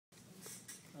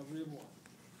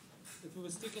If it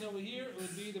was sticking over here, it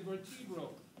would be the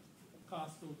vertebral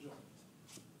costal joint.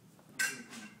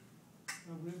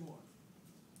 Of rib 1.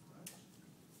 Right?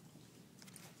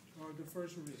 Or the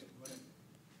first rib, whatever.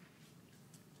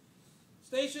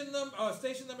 Station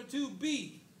number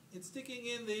 2B. It's sticking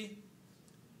in the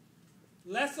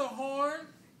lesser horn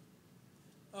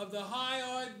of the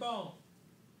hyoid bone.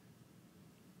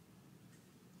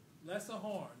 Lesser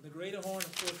horn. The greater horn,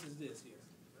 of course, is this here.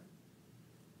 Right?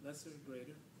 Lesser,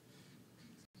 greater.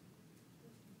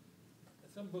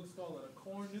 Some books call it a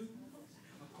cornu. A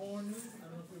cornu. I don't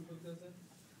know if your book does that.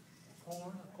 A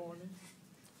cornu.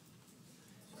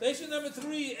 Station number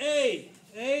 3A.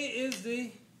 A is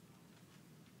the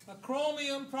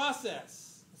acromion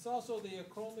process. It's also the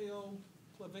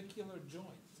acromioclavicular joint.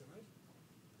 Right?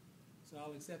 So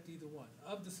I'll accept either one.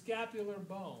 Of the scapular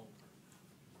bone.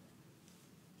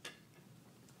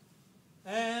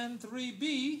 And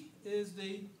 3B is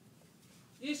the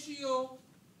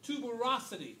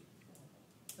ischiotuberosity.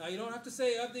 Now you don't have to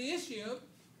say of the ischium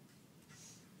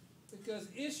because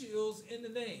ischial's in the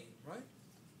name, right?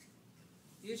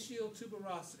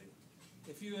 Ischiotuberosity.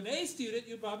 If you're an A student,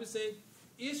 you'll probably say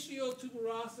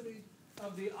ischiotuberosity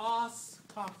of the os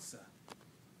coxa.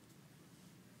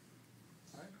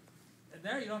 Right? And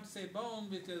there you don't have to say bone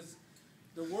because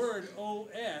the word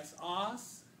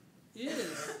os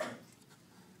is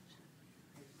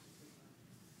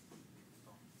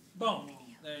bone.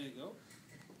 There you go.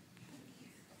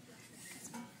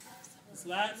 It's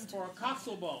Latin for a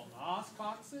coxal bone. Os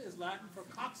coxa is Latin for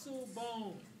coxal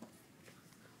bone.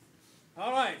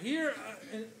 All right, here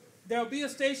there'll be a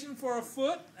station for a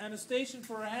foot and a station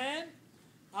for a hand.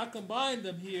 I combine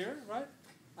them here, right?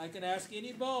 I can ask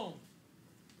any bone,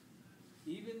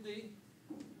 even the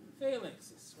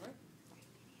phalanxes, right?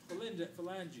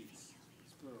 Phalanges,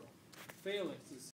 it's plural. Phalanxes